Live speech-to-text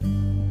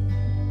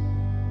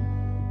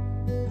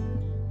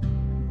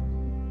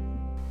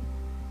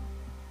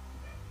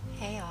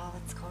Hey all,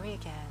 it's Corey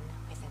again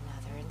with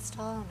another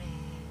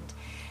installment,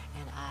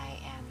 and I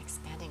am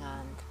expanding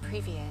on the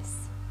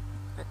previous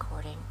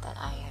recording that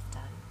I have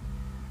done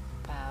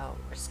about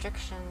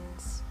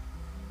restrictions,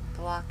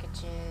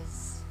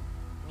 blockages,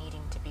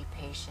 needing to be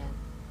patient,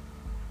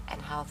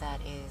 and how that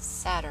is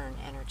Saturn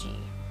energy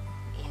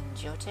in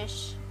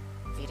Jyotish,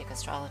 Vedic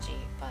astrology,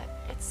 but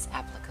it's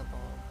applicable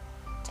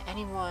to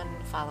anyone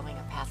following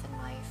a path in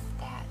life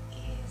that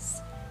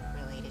is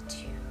related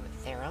to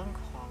their own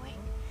calling.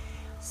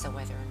 So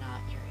whether or not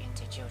you're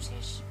into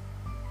Jyotish,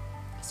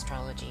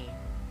 astrology,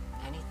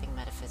 anything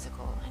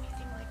metaphysical,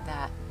 anything like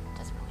that,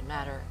 doesn't really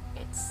matter.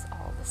 It's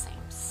all the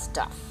same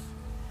stuff.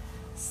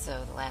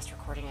 So the last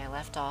recording I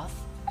left off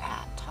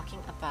at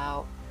talking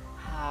about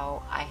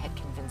how I had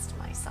convinced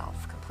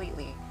myself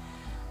completely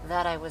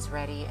that I was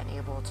ready and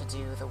able to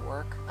do the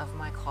work of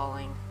my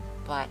calling,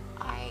 but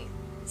I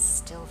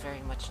still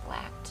very much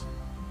lacked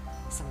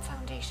some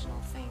foundational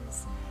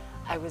things.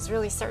 I was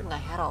really certain I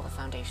had all the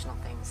foundational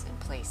things in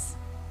place,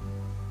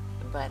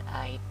 but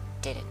I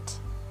didn't.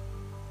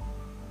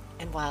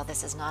 And while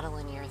this is not a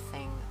linear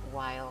thing,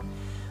 while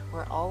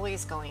we're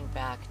always going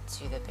back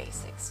to the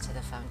basics, to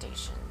the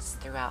foundations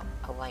throughout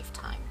a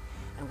lifetime,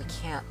 and we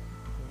can't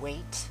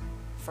wait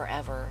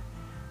forever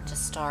to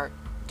start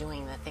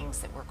doing the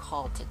things that we're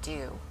called to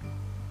do,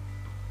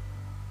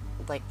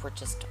 like we're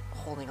just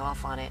holding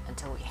off on it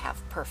until we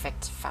have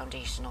perfect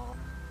foundational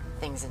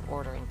things in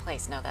order in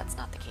place. No, that's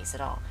not the case at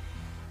all.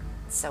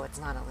 So it's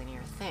not a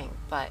linear thing,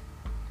 but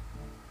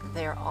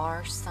there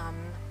are some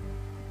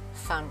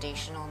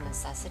foundational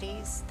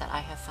necessities that I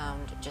have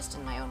found just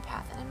in my own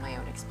path and in my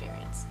own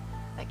experience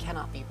that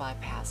cannot be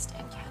bypassed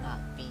and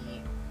cannot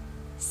be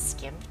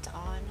skimped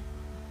on.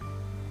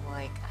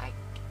 Like,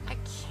 I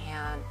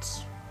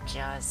can't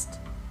just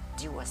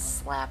do a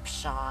slap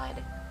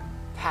shod,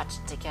 patch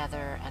it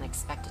together, and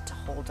expect it to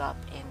hold up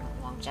in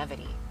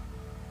longevity,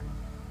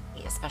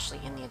 especially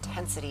in the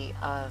intensity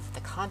of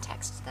the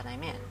context that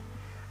I'm in.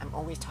 I'm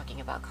always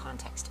talking about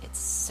context. It's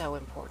so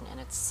important, and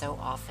it's so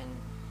often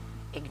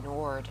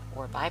ignored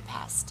or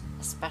bypassed,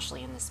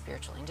 especially in the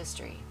spiritual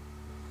industry.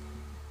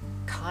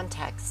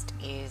 Context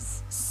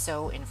is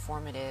so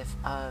informative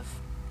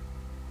of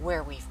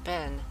where we've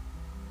been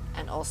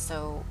and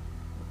also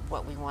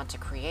what we want to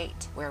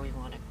create, where we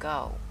want to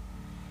go.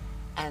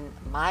 And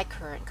my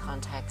current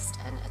context,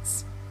 and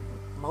it's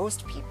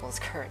most people's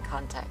current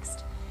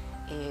context,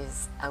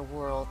 is a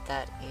world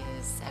that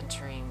is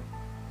entering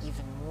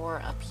even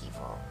more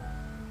upheaval,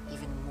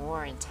 even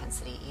more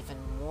intensity, even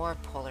more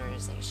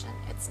polarization.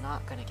 It's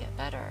not going to get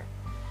better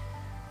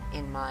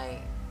in my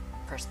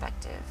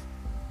perspective.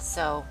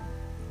 So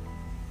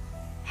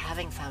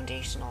having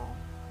foundational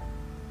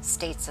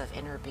states of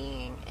inner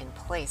being in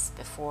place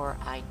before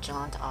I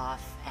jaunt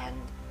off and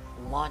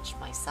launch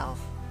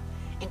myself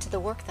into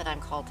the work that I'm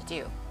called to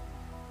do.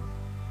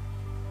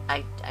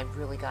 I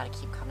really got to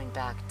keep coming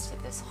back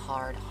to this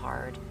hard,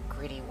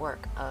 gritty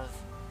work of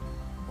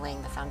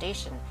laying the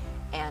foundation.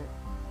 And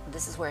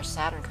this is where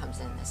Saturn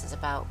comes in. This is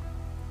about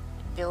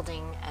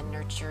building and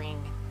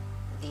nurturing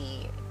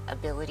the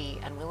ability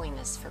and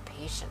willingness for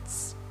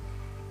patience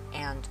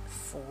and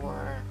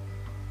for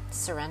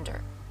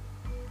surrender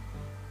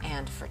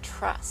and for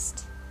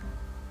trust.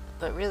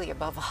 But really,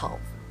 above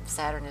all,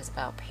 Saturn is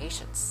about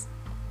patience.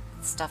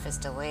 Stuff is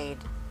delayed,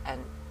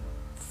 and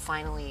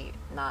finally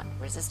not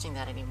resisting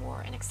that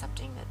anymore and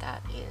accepting that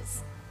that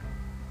is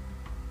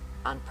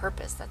on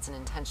purpose. That's an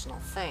intentional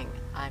thing.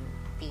 I'm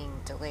being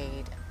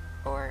delayed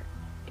or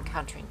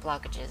encountering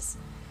blockages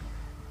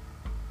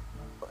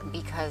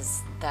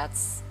because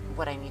that's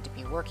what I need to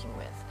be working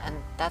with. And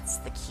that's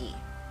the key.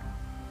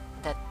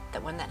 That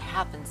when that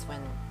happens,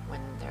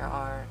 when there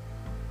are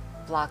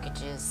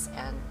blockages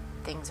and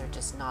things are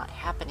just not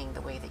happening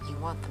the way that you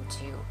want them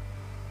to,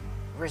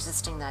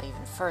 resisting that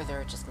even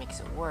further just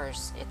makes it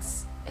worse.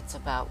 It's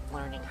about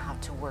learning how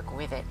to work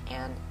with it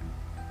and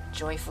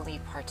joyfully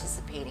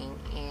participating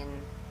in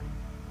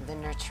the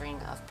nurturing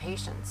of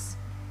patience.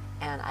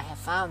 And I have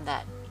found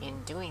that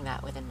in doing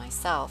that within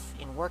myself,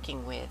 in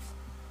working with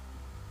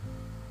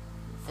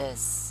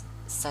this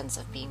sense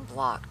of being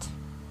blocked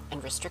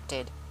and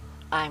restricted,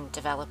 I'm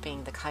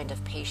developing the kind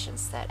of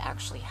patience that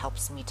actually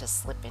helps me to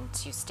slip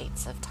into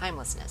states of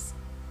timelessness,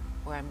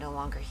 where I'm no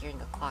longer hearing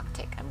the clock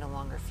tick. I'm no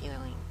longer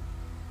feeling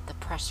the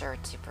pressure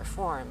to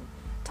perform,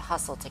 to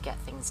hustle, to get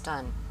things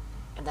done.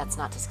 And that's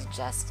not to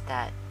suggest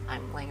that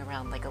I'm laying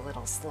around like a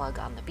little slug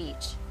on the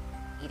beach,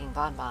 eating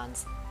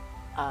bonbons.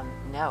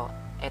 No,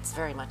 it's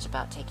very much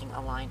about taking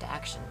aligned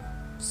action,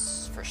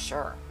 for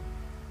sure.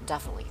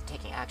 Definitely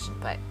taking action,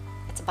 but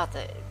it's about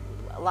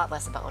a lot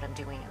less about what I'm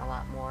doing and a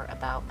lot more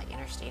about my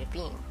inner state of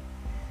being,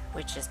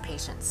 which is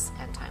patience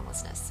and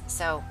timelessness.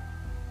 So,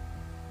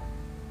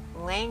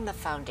 laying the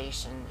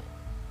foundation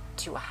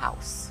to a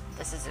house,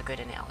 this is a good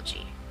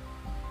analogy.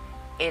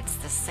 It's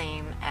the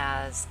same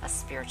as a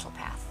spiritual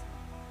path.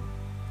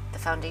 The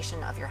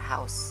foundation of your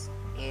house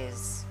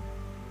is,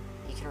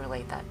 you can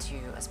relate that to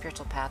a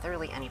spiritual path or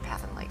really any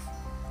path in life.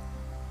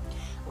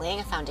 Laying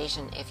a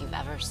foundation, if you've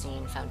ever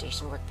seen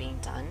foundation work being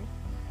done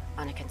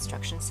on a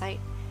construction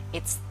site,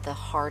 it's the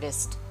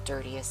hardest,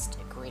 dirtiest,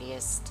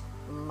 grittiest,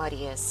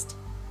 muddiest,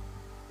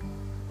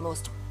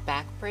 most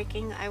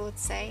backbreaking, I would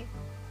say,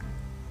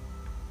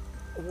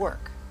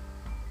 work.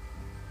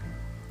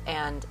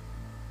 And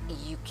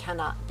you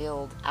cannot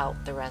build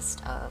out the rest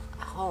of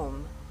a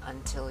home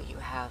until you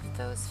have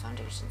those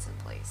foundations in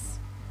place.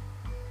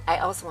 I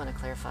also want to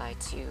clarify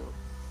too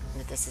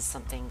that this is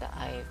something that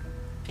I've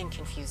been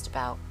confused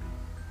about,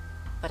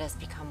 but has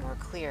become more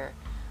clear.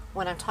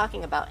 When I'm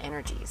talking about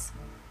energies,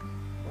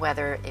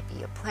 whether it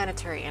be a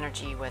planetary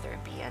energy, whether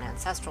it be an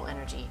ancestral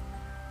energy,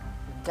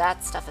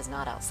 that stuff is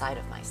not outside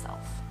of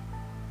myself.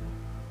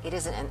 It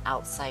isn't an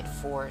outside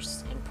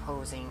force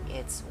imposing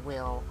its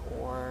will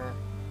or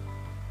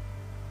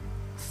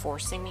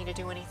forcing me to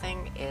do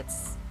anything.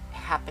 It's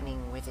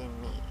happening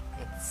within me.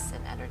 It's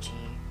an energy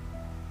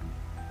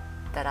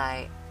that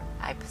I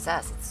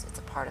possess. It's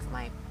a part of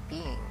my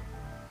being.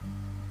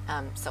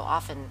 So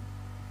often,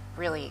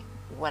 really,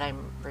 what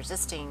I'm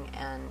resisting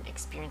and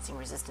experiencing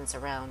resistance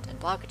around and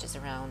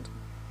blockages around,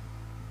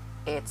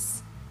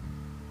 it's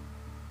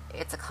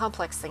a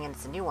complex thing and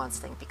it's a nuanced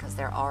thing because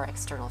there are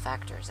external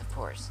factors, of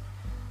course,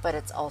 but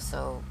it's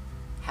also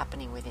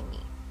happening within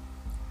me.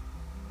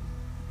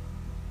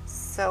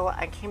 So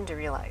I came to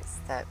realize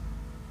that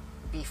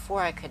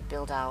before I could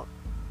build out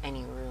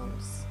any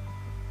rooms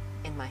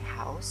in my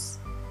house,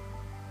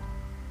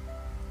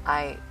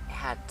 I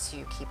had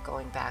to keep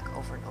going back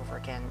over and over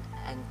again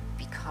and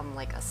become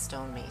like a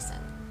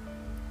stonemason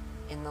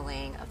in the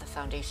laying of the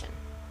foundation.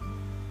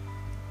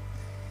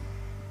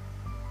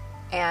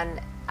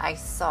 And I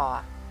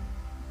saw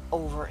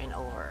over and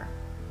over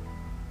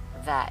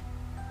that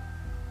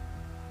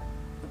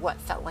what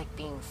felt like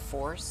being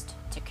forced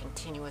to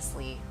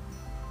continuously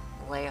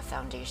lay a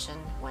foundation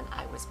when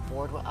I was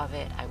bored of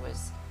it, I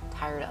was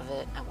tired of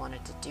it, I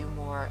wanted to do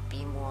more,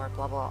 be more,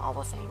 blah, blah, all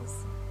the things.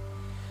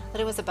 That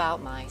it was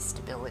about my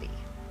stability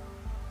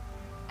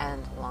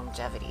and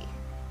longevity.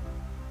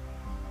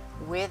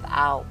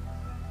 Without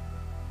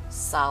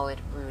solid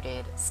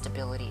rooted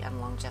stability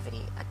and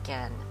longevity,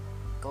 again,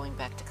 going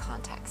back to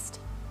context,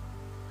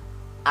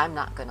 I'm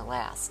not going to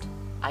last.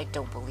 I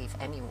don't believe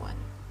anyone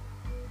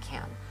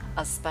can,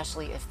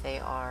 especially if they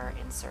are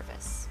in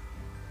service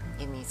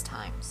in these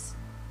times,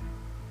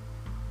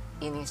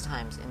 in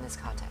this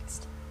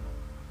context.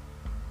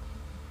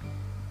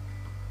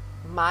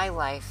 My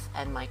life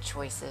and my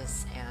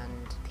choices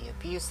and the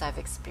abuse I've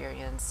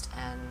experienced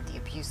and the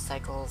abuse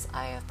cycles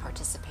I have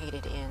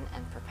participated in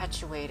and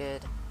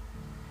perpetuated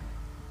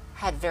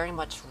had very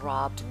much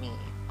robbed me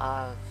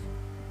of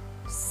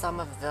some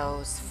of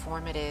those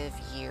formative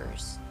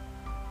years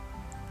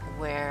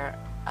where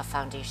a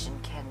foundation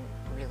can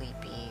really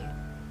be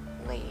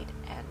laid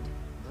and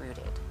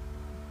rooted.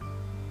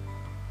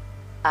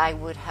 I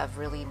would have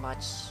really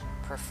much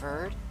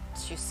preferred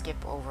to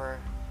skip over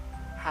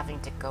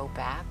having to go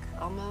back,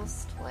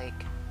 almost like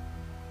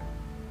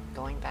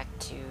going back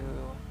to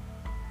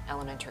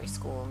elementary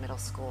school, middle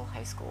school,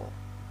 high school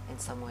in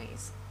some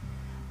ways.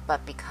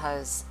 But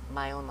because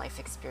my own life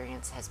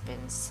experience has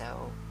been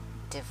so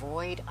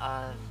devoid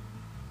of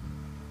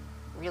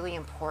really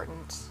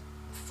important,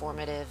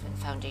 formative, and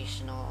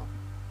foundational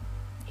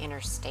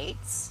inner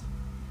states,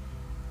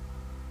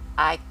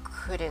 I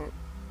couldn't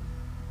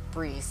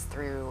breeze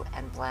through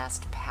and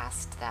blast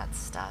past that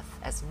stuff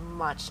as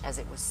much as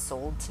it was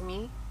sold to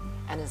me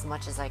and as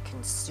much as I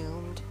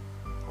consumed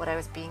what I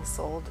was being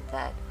sold,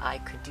 that I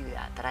could do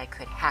that I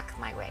could hack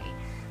my way,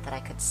 that I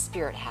could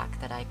spirit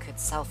hack, that I could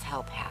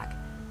self-help hack,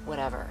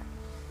 whatever.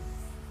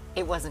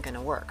 It wasn't going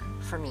to work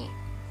for me.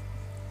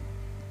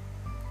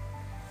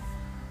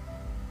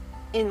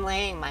 In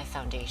laying my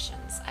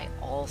foundations, I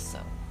also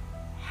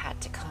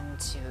had to come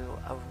to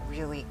a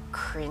really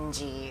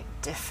cringy,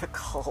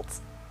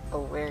 difficult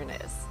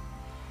awareness,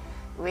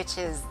 which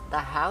is the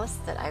house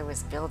that I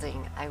was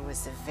building. I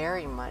was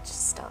very much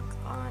stuck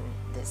on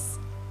this,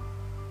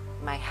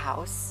 my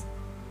house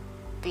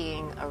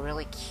being a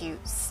really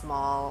cute,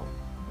 small,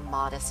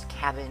 modest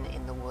cabin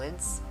in the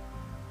woods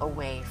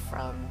away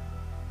from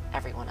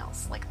everyone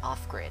else, like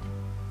off-grid.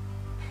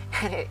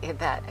 And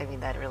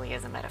that really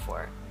is a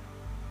metaphor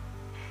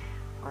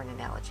or an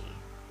analogy.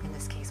 In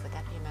this case, would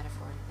that be a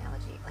metaphor or an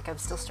analogy? Like, I'm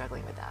still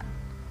struggling with that.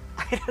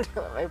 I don't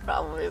know what my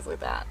problem is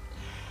with that.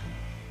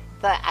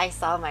 But I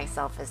saw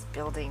myself as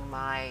building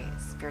my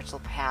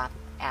spiritual path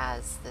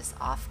as this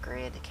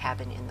off-grid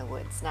cabin in the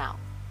woods. Now,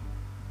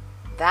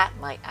 that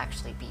might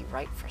actually be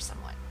right for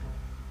someone.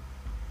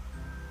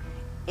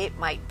 It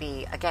might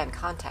be, again,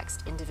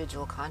 context,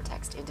 individual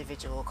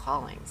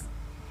callings.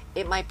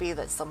 It might be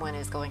that someone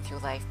is going through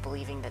life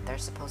believing that they're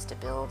supposed to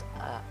build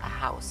a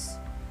house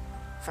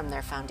from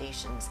their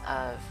foundations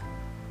of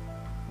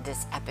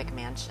this epic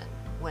mansion,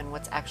 when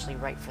what's actually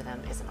right for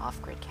them is an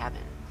off-grid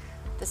cabin.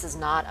 This is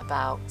not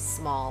about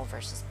small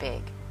versus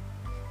big.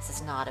 This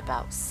is not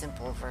about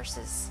simple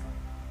versus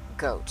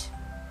goat.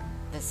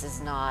 This is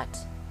not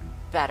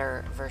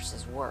better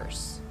versus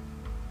worse.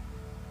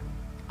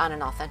 On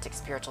an authentic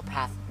spiritual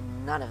path,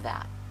 none of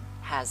that.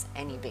 has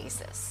any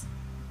basis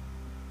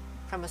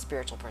from a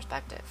spiritual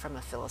perspective, from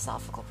a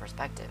philosophical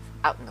perspective.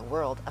 Out in the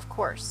world, of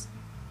course,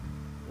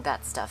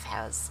 that stuff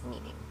has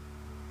meaning.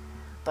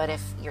 But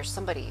if you're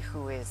somebody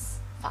who is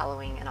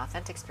following an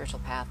authentic spiritual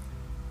path,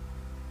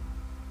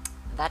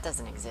 that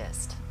doesn't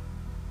exist.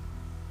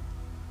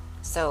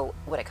 So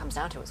what it comes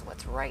down to is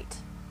what's right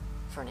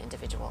for an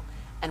individual.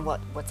 And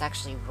what's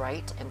actually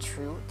right and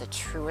true, the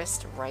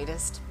truest,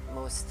 rightest,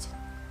 most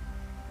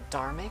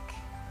dharmic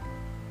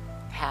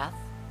path,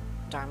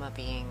 dharma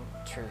being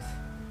truth,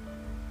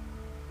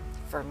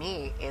 for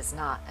me is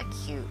not a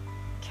cute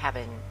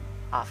cabin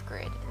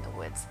off-grid in the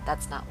woods.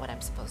 That's not what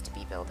I'm supposed to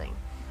be building.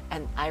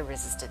 And I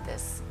resisted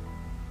this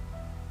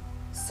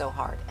so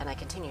hard, and I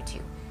continue to.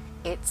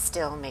 It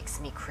still makes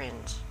me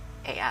cringe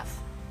AF.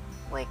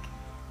 Like,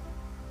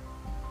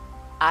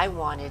 I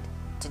wanted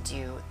to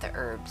do the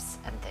herbs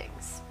and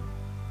things.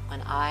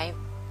 When I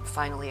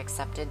finally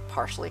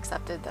partially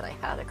accepted that I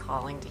had a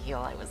calling to heal,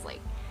 I was like,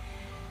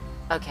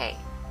 okay,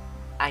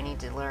 I need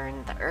to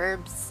learn the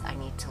herbs. I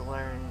need to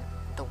learn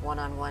the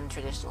one-on-one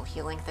traditional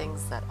healing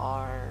things that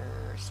are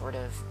sort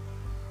of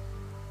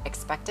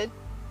expected.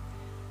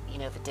 You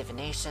know, the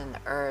divination,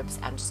 the herbs.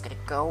 I'm just going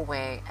to go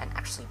away and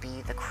actually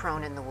be the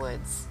crone in the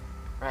woods,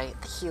 right?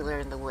 The healer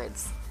in the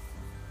woods.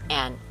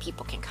 And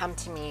people can come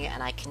to me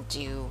and I can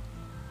do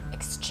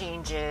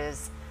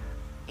exchanges.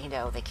 You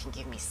know, they can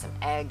give me some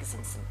eggs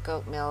and some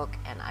goat milk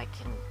and I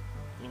can,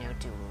 you know,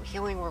 do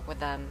healing work with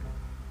them.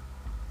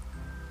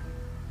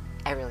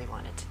 I really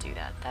wanted to do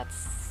that.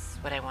 That's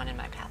what I wanted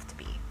my path to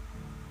be.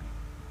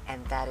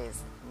 And that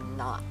is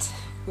not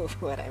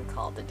what I'm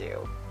called to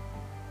do.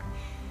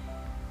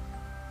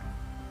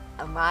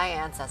 My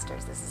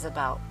ancestors, this is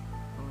about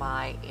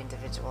my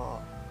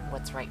individual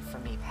what's right for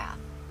me path,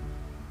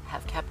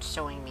 have kept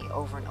showing me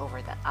over and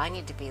over that I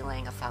need to be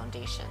laying a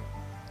foundation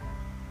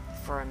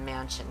for a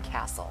mansion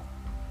castle.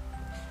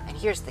 And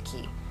here's the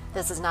key.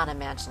 This is not a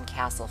mansion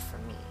castle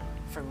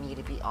for me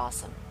to be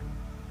awesome,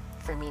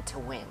 for me to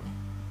win.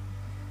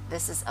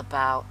 This is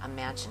about a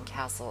mansion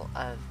castle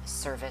of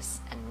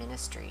service and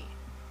ministry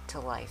to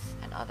life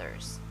and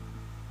others.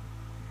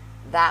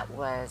 That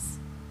was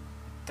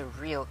the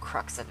real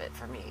crux of it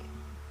for me.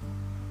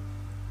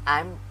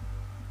 I'm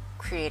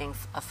creating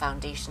a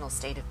foundational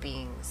state of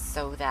being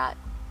so that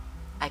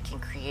I can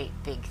create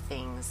big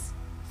things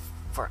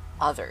for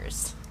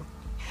others.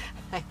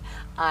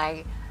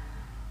 I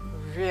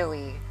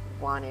really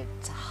wanted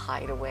to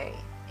hide away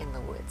in the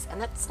woods. And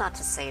that's not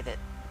to say that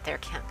there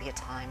can't be a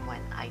time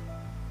when I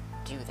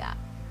do that,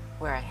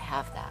 where I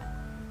have that,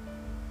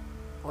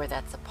 where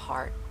that's a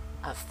part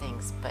of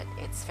things, but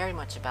it's very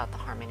much about the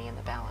harmony and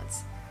the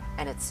balance.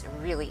 And it's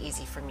really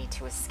easy for me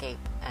to escape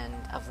and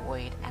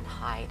avoid and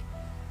hide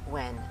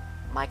when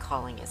my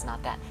calling is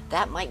not that.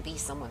 That might be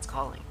someone's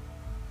calling.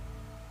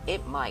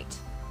 It might.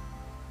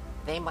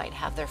 They might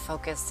have their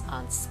focus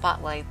on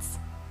spotlights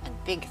and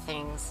big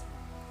things,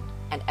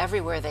 and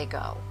everywhere they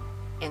go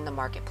in the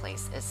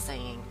marketplace is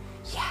saying,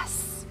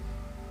 yes,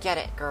 get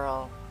it,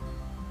 girl.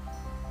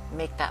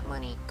 Make that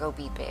money, go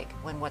be big,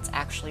 when what's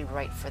actually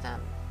right for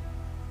them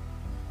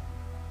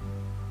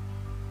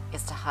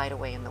is to hide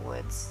away in the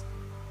woods.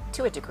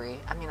 To a degree.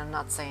 I mean, I'm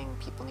not saying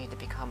people need to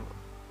become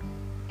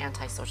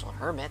antisocial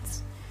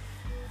hermits,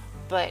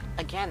 but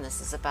again, this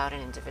is about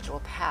an individual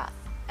path,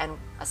 and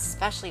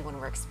especially when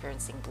we're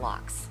experiencing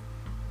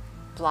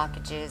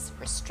blockages,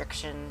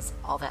 restrictions,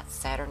 all that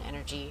Saturn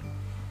energy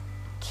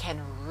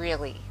can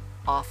really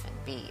often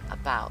be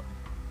about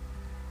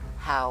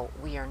how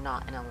we are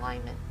not in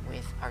alignment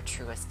with our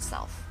truest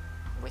self,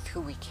 with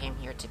who we came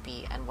here to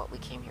be and what we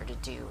came here to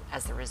do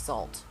as a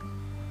result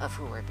of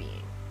who we're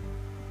being.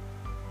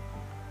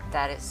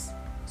 That is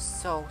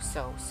so,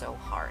 so, so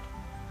hard.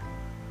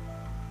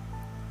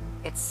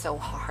 It's so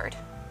hard.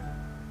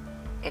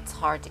 It's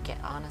hard to get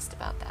honest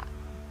about that.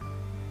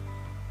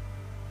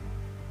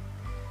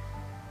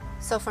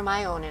 So for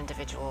my own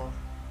individual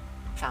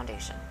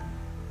foundation,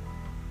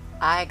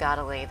 I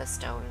gotta lay the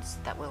stones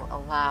that will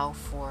allow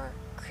for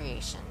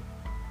creation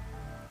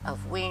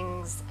of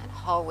wings and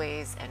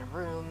hallways and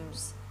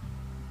rooms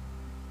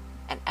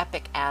and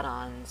epic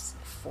add-ons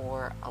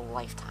for a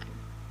lifetime.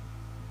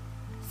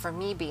 For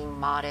me, being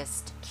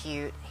modest,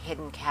 cute,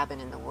 hidden cabin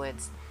in the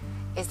woods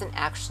isn't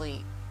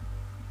actually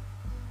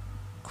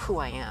who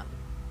I am.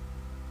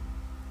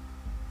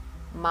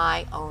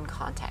 My own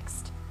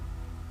context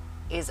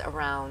is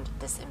around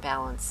this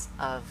imbalance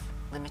of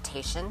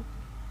limitation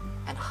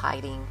and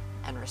hiding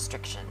and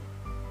restriction.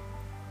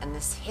 And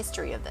this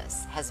history of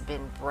this has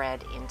been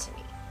bred into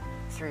me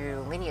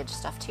through lineage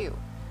stuff too.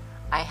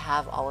 I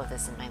have all of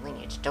this in my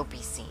lineage. Don't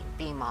be seen.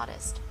 Be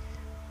modest.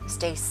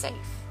 Stay safe.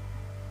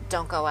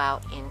 Don't go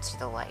out into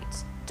the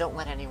light. Don't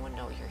let anyone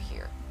know you're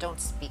here. Don't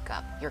speak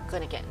up. You're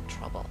going to get in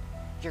trouble.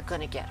 You're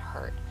going to get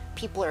hurt.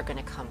 People are going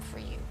to come for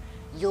you.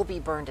 You'll be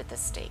burned at the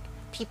stake.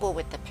 People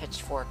with the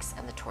pitchforks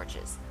and the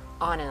torches.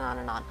 On and on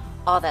and on.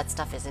 All that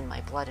stuff is in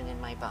my blood and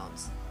in my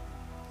bones.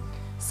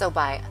 So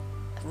by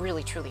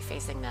really truly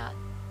facing that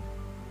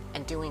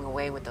and doing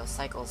away with those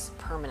cycles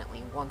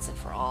permanently once and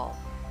for all,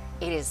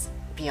 it is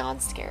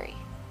beyond scary.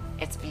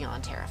 It's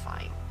beyond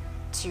terrifying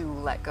to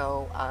let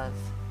go of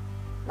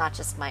not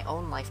just my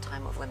own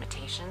lifetime of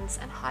limitations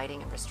and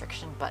hiding and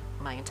restriction, but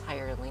my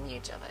entire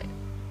lineage of it.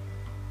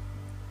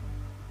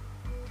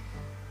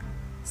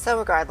 So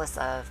regardless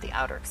of the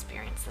outer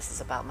experience, this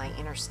is about my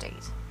inner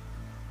state.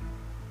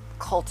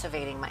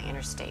 Cultivating my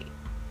inner state.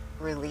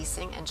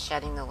 Releasing and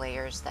shedding the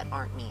layers that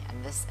aren't me.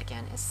 And this,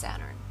 again, is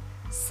Saturn.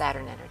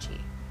 Saturn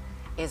energy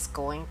is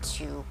going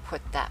to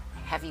put that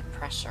heavy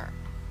pressure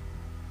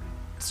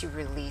to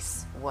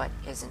release what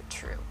isn't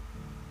true.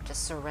 To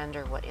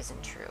surrender what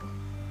isn't true.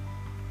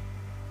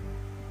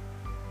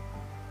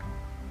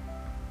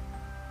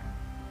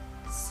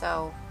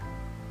 So,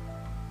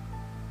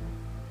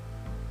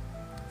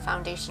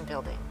 foundation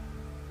building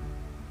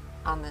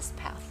on this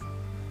path,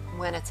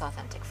 when it's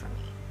authentic for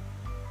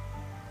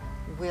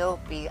me, will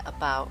be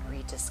about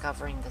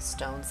rediscovering the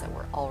stones that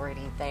were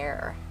already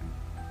there.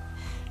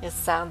 It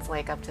sounds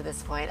like up to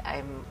this point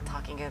I'm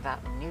talking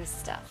about new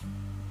stuff,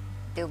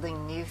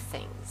 building new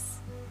things,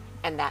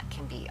 and that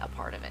can be a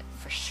part of it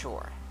for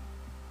sure.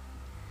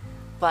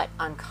 But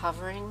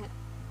uncovering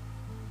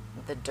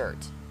the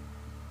dirt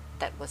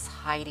that was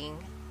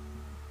hiding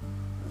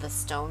the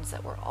stones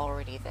that were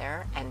already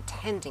there and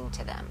tending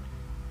to them,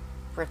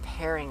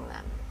 repairing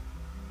them,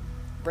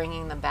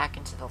 bringing them back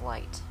into the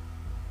light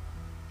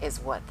is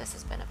what this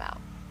has been about.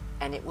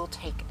 And it will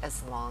take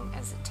as long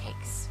as it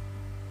takes.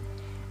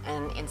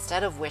 And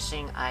instead of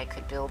wishing I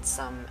could build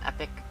some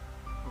epic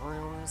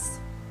rooms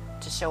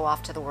to show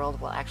off to the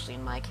world, well, actually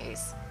in my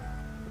case,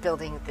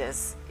 building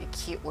this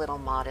cute little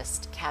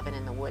modest cabin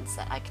in the woods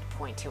that I could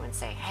point to and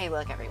say, hey,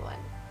 look everyone,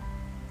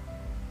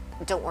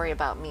 don't worry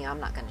about me, I'm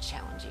not going to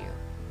challenge you.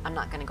 I'm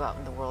not going to go out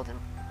in the world and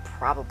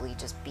probably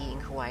just being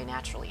who I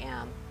naturally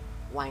am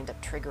wind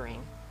up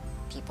triggering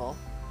people.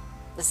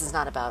 This is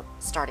not about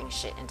starting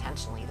shit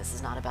intentionally. This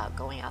is not about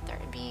going out there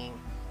and being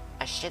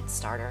a shit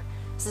starter.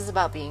 This is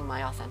about being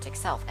my authentic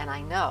self. And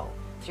I know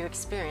through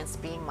experience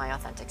being my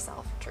authentic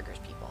self triggers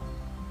people.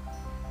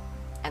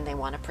 And they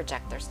want to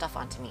project their stuff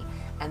onto me.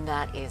 And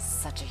that is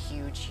such a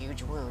huge,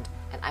 huge wound.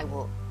 And I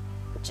will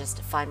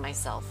just find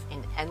myself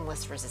in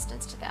endless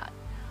resistance to that.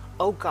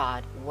 Oh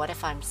God, what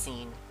if I'm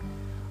seen?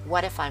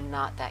 What if I'm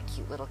not that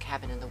cute little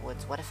cabin in the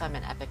woods? What if I'm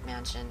an epic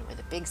mansion with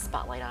a big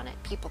spotlight on it?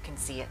 People can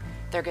see it.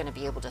 They're going to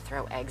be able to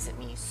throw eggs at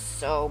me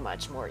so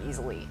much more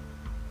easily.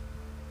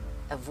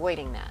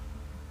 Avoiding that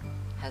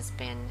has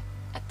been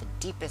at the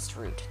deepest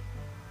root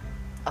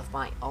of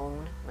my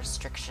own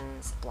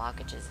restrictions,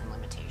 blockages, and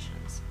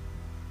limitations.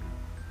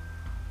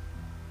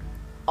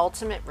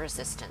 Ultimate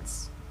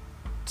resistance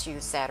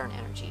to Saturn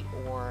energy,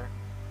 or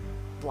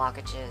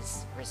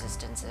blockages,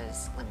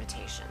 resistances,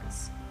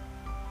 limitations,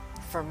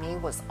 for me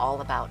was all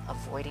about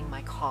avoiding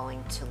my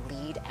calling to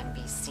lead and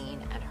be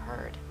seen and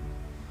heard.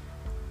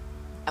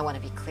 I want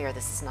to be clear,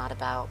 this is not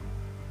about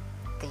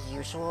the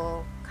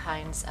usual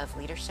kinds of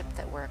leadership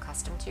that we're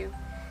accustomed to,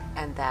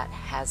 and that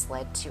has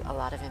led to a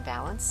lot of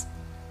imbalance.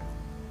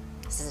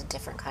 This is a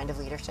different kind of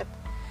leadership,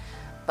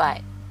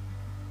 but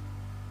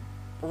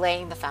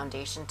laying the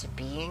foundation to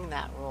being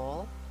that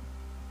role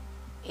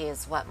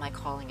is what my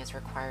calling is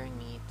requiring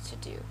me to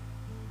do,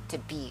 to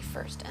be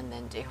first and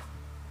then do.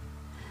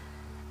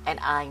 And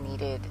I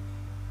needed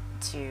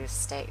to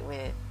stay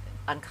with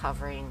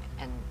uncovering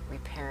and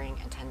repairing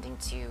and tending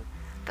to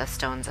the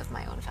stones of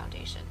my own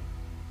foundation.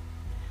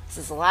 This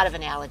is a lot of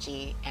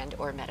analogy and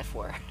or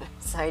metaphor,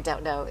 so I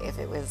don't know if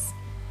it was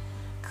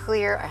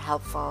clear or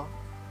helpful.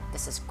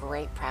 This is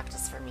great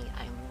practice for me.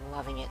 I'm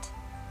loving it.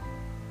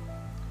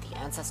 The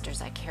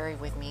ancestors I carry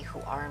with me who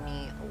are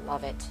me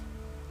love it.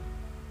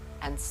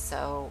 And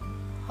so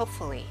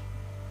hopefully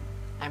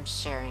I'm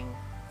sharing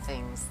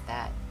things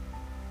that,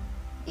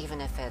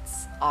 even if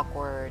it's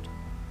awkward,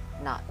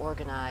 not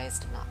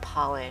organized, not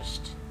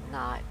polished,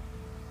 not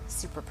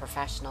super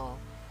professional,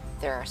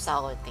 there are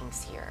solid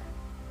things here.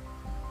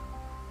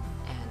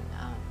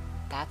 And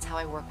that's how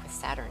I work with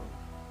Saturn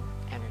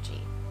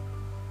energy.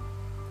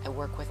 I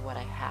work with what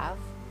I have,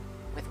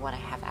 with what I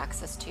have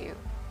access to,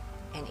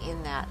 and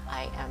in that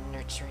I am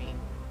nurturing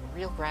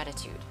real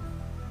gratitude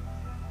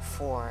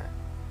for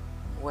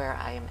where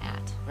I am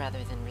at,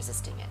 rather than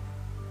resisting it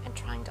and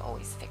trying to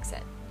always fix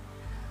it.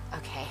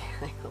 Okay,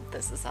 I hope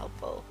this is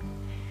helpful.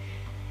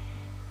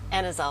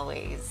 And as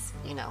always,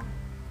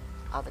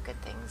 all the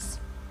good things.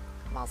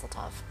 Mazel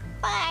tov.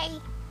 Bye!